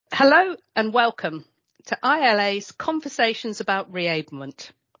Hello and welcome to ILA's Conversations about Reablement,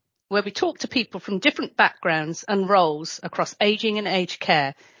 where we talk to people from different backgrounds and roles across ageing and aged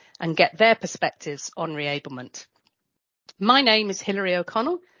care and get their perspectives on reablement. My name is Hilary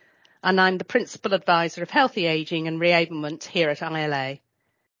O'Connell and I'm the Principal Advisor of Healthy Ageing and Reablement here at ILA.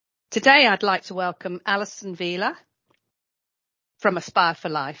 Today I'd like to welcome Alison Vella from Aspire for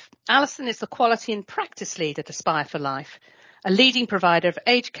Life. Alison is the Quality and Practice Lead at Aspire for Life, a leading provider of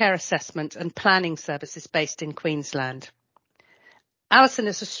aged care assessment and planning services based in Queensland. Alison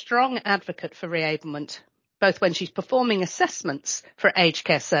is a strong advocate for reablement, both when she's performing assessments for aged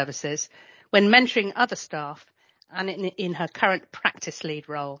care services, when mentoring other staff, and in her current practice lead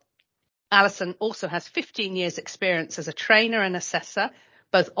role. Alison also has 15 years experience as a trainer and assessor,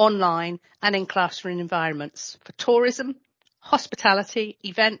 both online and in classroom environments for tourism, hospitality,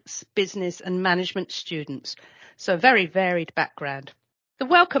 events, business and management students. So a very varied background. So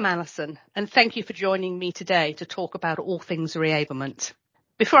welcome, Alison, and thank you for joining me today to talk about all things reablement.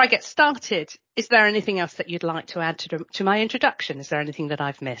 Before I get started, is there anything else that you'd like to add to my introduction? Is there anything that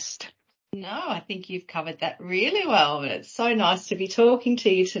I've missed? No, I think you've covered that really well. And it's so nice to be talking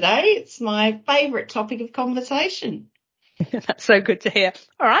to you today. It's my favourite topic of conversation. That's so good to hear.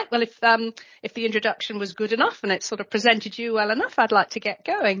 All right. Well, if the introduction was good enough and it sort of presented you well enough, I'd like to get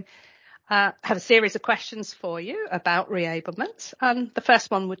going. I have a series of questions for you about reablement. And the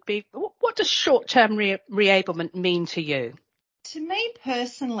first one would be, what does short-term reablement mean to you? To me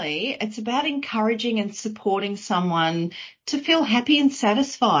personally, it's about encouraging and supporting someone to feel happy and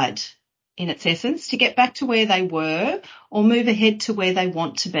satisfied in its essence, to get back to where they were or move ahead to where they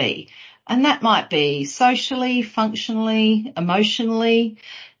want to be. And that might be socially, functionally, emotionally,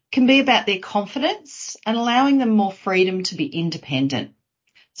 can be about their confidence and allowing them more freedom to be independent.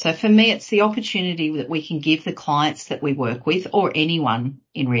 So for me, it's the opportunity that we can give the clients that we work with, or anyone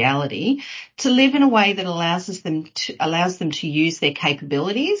in reality, to live in a way that allows them to use their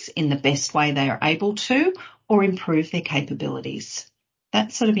capabilities in the best way they are able to, or improve their capabilities.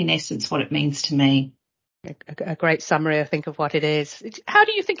 That's sort of in essence what it means to me. A great summary, I think, of what it is. How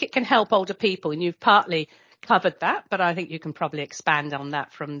do you think it can help older people? And you've partly covered that, but I think you can probably expand on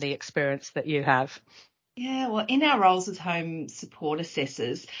that from the experience that you have. Yeah, well, in our roles as home support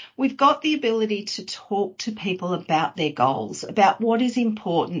assessors, we've got the ability to talk to people about their goals, about what is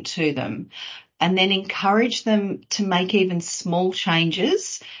important to them, and then encourage them to make even small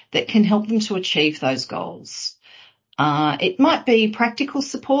changes that can help them to achieve those goals. It might be practical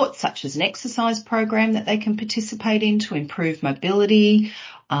support, such as an exercise program that they can participate in to improve mobility,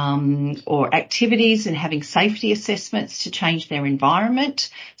 or activities and having safety assessments to change their environment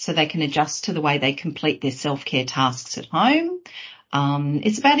so they can adjust to the way they complete their self-care tasks at home.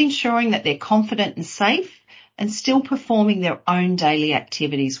 It's about ensuring that they're confident and safe and still performing their own daily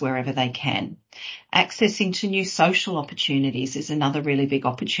activities wherever they can. Accessing to new social opportunities is another really big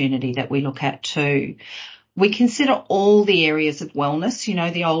opportunity that we look at too. We consider all the areas of wellness,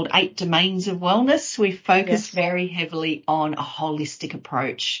 the old 8 domains of wellness. We focus very heavily on a holistic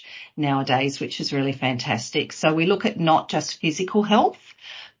approach nowadays, which is really fantastic. So we look at not just physical health,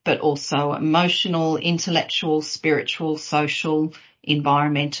 but also emotional, intellectual, spiritual, social,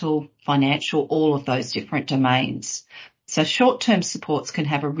 environmental, financial, all of those different domains. So short-term supports can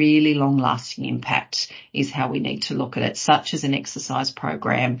have a really long-lasting impact is how we need to look at it, such as an exercise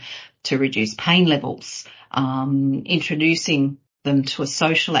program to reduce pain levels, introducing them to a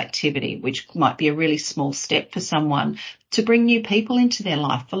social activity, which might be a really small step for someone to bring new people into their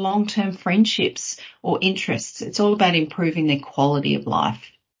life for long-term friendships or interests. It's all about improving their quality of life.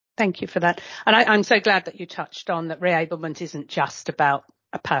 Thank you for that. And I'm so glad that you touched on that reablement isn't just about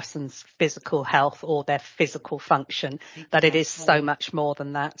a person's physical health or their physical function, that it is so much more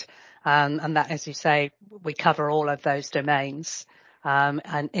than that. And that, as you say, we cover all of those domains.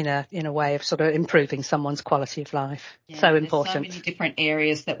 And in a way of sort of improving someone's quality of life. Yeah, so important. There's so many different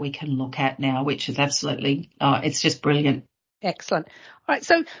areas that we can look at now, which is absolutely, it's just brilliant. Excellent. All right.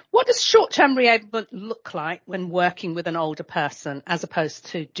 So what does short-term reablement look like when working with an older person as opposed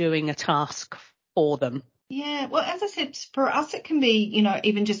to doing a task for them? Yeah, well, as I said, for us, it can be,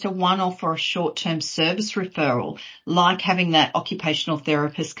 even just a one-off or a short-term service referral, like having that occupational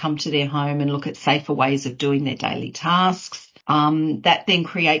therapist come to their home and look at safer ways of doing their daily tasks. That then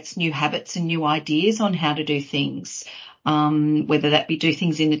creates new habits and new ideas on how to do things, whether that be do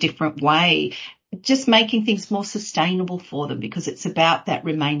things in a different way, just making things more sustainable for them, because it's about that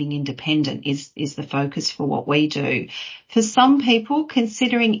remaining independent is the focus for what we do. For some people,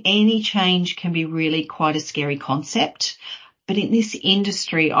 considering any change can be really quite a scary concept. But in this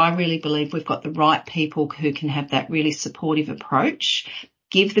industry, I really believe we've got the right people who can have that really supportive approach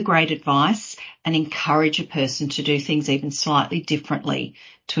give the great advice and encourage a person to do things even slightly differently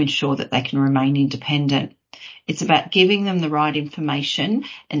to ensure that they can remain independent. It's about giving them the right information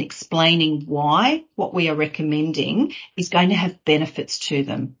and explaining why what we are recommending is going to have benefits to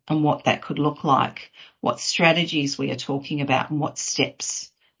them and what that could look like, what strategies we are talking about and what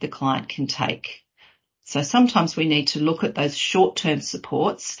steps the client can take. So sometimes we need to look at those short-term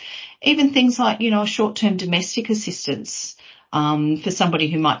supports, even things like, short-term domestic assistance for somebody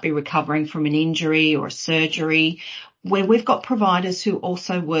who might be recovering from an injury or a surgery, where we've got providers who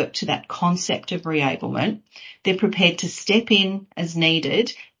also work to that concept of reablement. They're prepared to step in as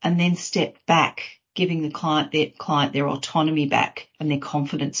needed and then step back, giving the client their autonomy back and their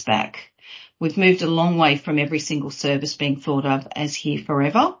confidence back. We've moved a long way from every single service being thought of as here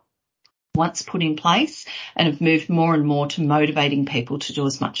forever, once put in place, and have moved more and more to motivating people to do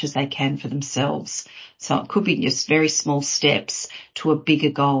as much as they can for themselves. So it could be just very small steps to a bigger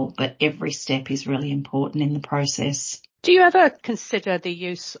goal, but every step is really important in the process. Do you ever consider the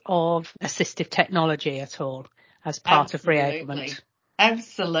use of assistive technology at all as part of reablement?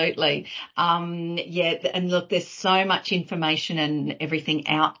 Absolutely. And look, there's so much information and everything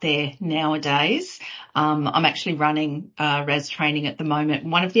out there nowadays. I'm actually running RAS training at the moment.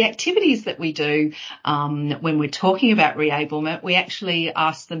 One of the activities that we do when we're talking about reablement, we actually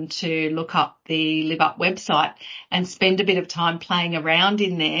ask them to look up the Live Up website and spend a bit of time playing around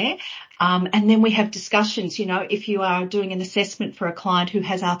in there. And then we have discussions, if you are doing an assessment for a client who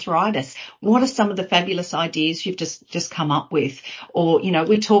has arthritis, what are some of the fabulous ideas you've just come up with? Or,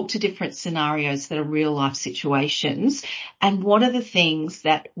 we talk to different scenarios that are real life situations, and what are the things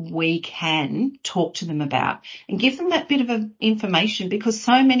that we can talk to them about and give them that bit of information, because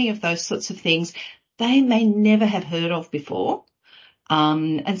so many of those sorts of things they may never have heard of before.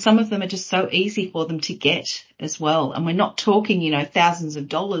 And some of them are just so easy for them to get as well. And we're not talking, thousands of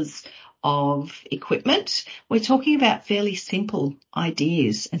dollars of equipment. We're talking about fairly simple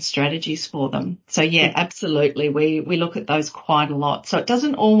ideas and strategies for them. So yeah, absolutely. We look at those quite a lot. So it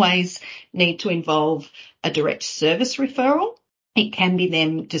doesn't always need to involve a direct service referral. It can be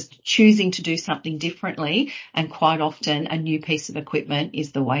them just choosing to do something differently, and quite often a new piece of equipment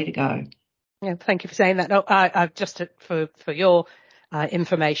is the way to go. Yeah, thank you for saying that. No, I've just for your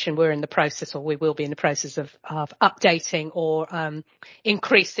information, we're in the process, or we will be in the process of updating or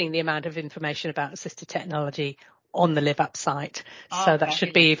increasing the amount of information about assistive technology on the Live Up site. So that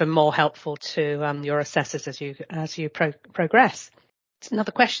should be even more helpful to your assessors as you progress.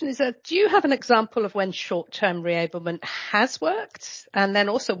 Another question is, do you have an example of when short-term reablement has worked, and then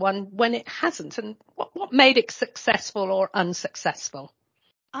also one when it hasn't, and what made it successful or unsuccessful?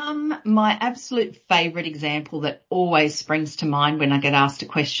 My absolute favourite example that always springs to mind when I get asked a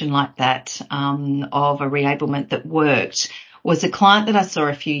question like that of a reablement that worked was a client that I saw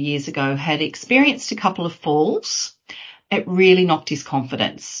a few years ago had experienced a couple of falls. It really knocked his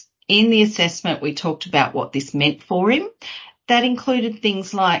confidence. In the assessment, we talked about what this meant for him. That included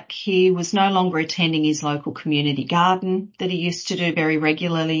things like he was no longer attending his local community garden that he used to do very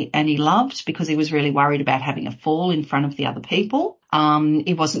regularly and he loved, because he was really worried about having a fall in front of the other people.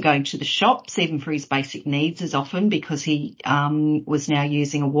 He wasn't going to the shops even for his basic needs as often, because he was now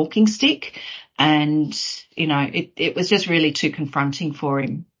using a walking stick, and it was just really too confronting for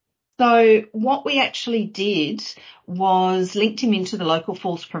him. So what we actually did was linked him into the local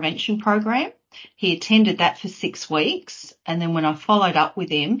falls prevention program. He attended that for 6 weeks, and then when I followed up with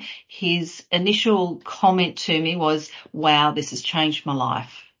him, his initial comment to me was, "Wow, this has changed my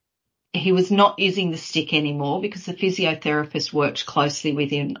life." He was not using the stick anymore because the physiotherapist worked closely with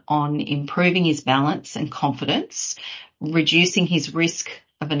him on improving his balance and confidence, reducing his risk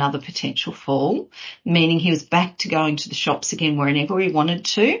of another potential fall, meaning he was back to going to the shops again whenever he wanted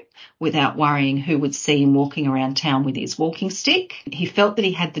to, without worrying who would see him walking around town with his walking stick. He felt that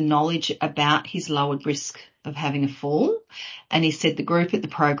he had the knowledge about his lowered risk of having a fall, and he said the group at the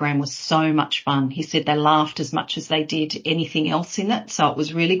program was so much fun. He said they laughed as much as they did anything else in it, so it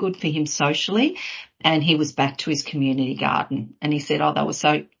was really good for him socially, and he was back to his community garden, and he said, they were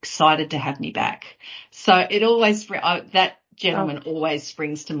so excited to have me back. So it always, that gentleman always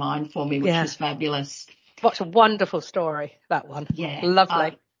springs to mind for me, which was fabulous. What a wonderful story, that one. Yeah.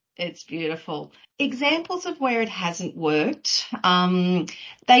 Lovely. It's beautiful. Examples of where it hasn't worked,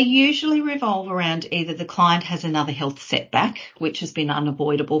 they usually revolve around either the client has another health setback, which has been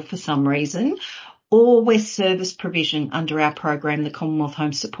unavoidable for some reason, or where service provision under our program, the Commonwealth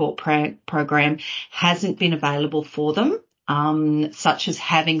Home Support Program, hasn't been available for them, such as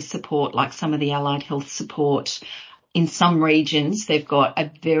having support like some of the allied health support. In some regions, they've got a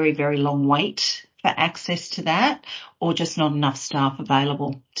very, very long wait for access to that, or just not enough staff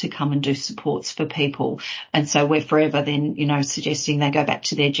available to come and do supports for people. And so we're forever then, suggesting they go back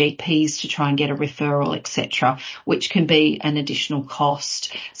to their GPs to try and get a referral, etc., which can be an additional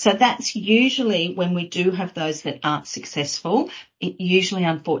cost. So that's usually when we do have those that aren't successful, it usually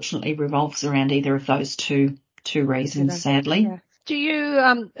unfortunately revolves around either of those two reasons, sadly. Yeah. Do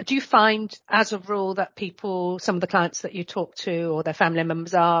you find as a rule that some of the clients that you talk to or their family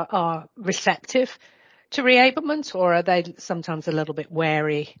members are receptive to reablement, or are they sometimes a little bit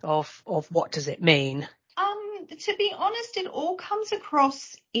wary of what does it mean? To be honest, it all comes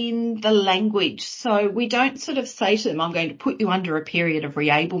across in the language. So we don't sort of say to them, I'm going to put you under a period of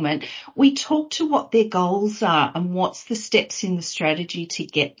reablement. We talk to what their goals are and what's the steps in the strategy to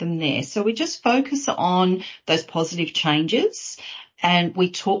get them there. So we just focus on those positive changes, and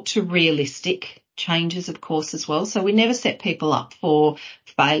we talk to realistic changes, of course, as well. So we never set people up for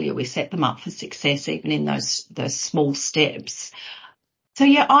failure. We set them up for success, even in those small steps. So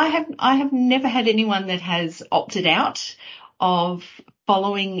yeah, I have never had anyone that has opted out of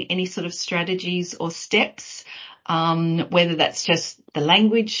following any sort of strategies or steps, whether that's just the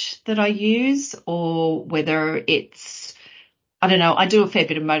language that I use or whether it's, I don't know, I do a fair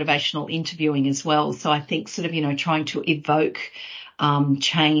bit of motivational interviewing as well. So I think sort of, trying to evoke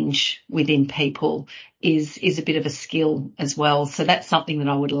change within people is a bit of a skill as well. So that's something that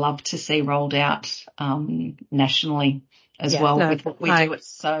I would love to see rolled out nationally as well. With what we do, it's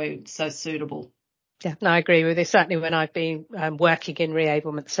so suitable. Yeah, no, I agree with you. Certainly when I've been working in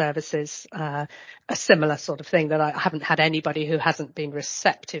reablement services, a similar sort of thing, that I haven't had anybody who hasn't been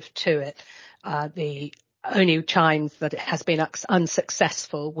receptive to it. The only times that it has been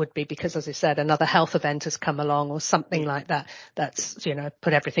unsuccessful would be because, as I said, another health event has come along or something like that. That's,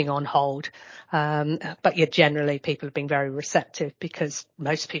 put everything on hold. But generally people have been very receptive because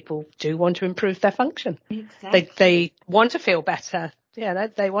most people do want to improve their function. Exactly. They want to feel better. Yeah,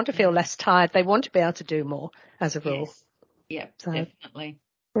 they want to feel less tired. They want to be able to do more as a rule. Yes. Yeah, so, definitely.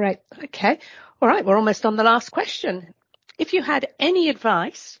 Great. Okay. All right. We're almost on the last question. If you had any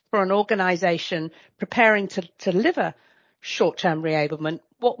advice for an organisation preparing to deliver short-term reablement,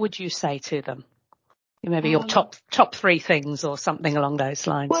 what would you say to them? Maybe your top 3 things or something along those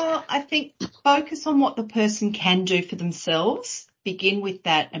lines. Well, I think focus on what the person can do for themselves. Begin with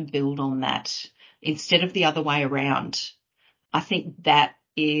that and build on that instead of the other way around. I think that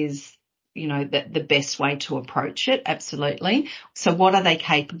is, the best way to approach it. Absolutely. So what are they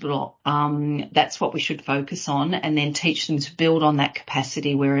capable of? That's what we should focus on, and then teach them to build on that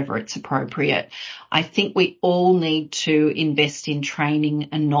capacity wherever it's appropriate. I think we all need to invest in training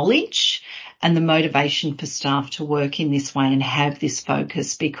and knowledge and the motivation for staff to work in this way and have this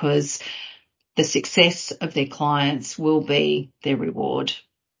focus, because the success of their clients will be their reward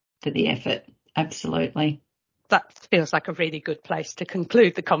for the effort. Absolutely. That feels like a really good place to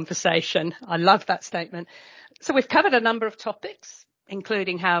conclude the conversation. I love that statement. So we've covered a number of topics,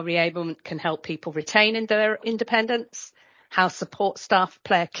 including how reablement can help people retain their independence, how support staff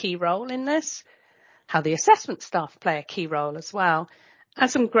play a key role in this, how the assessment staff play a key role as well,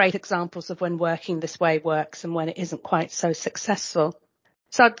 and some great examples of when working this way works and when it isn't quite so successful.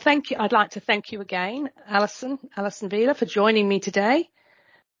 So I'd like to thank you again, Alison Vella, for joining me today.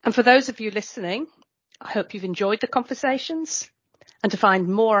 And for those of you listening, I hope you've enjoyed the conversations. And to find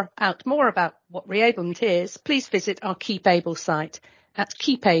out more about what reablement is, please visit our Keep Able site at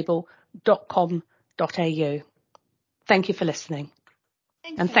keepable.com.au. Thank you for listening.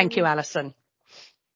 Thanks, and thank you, Alison.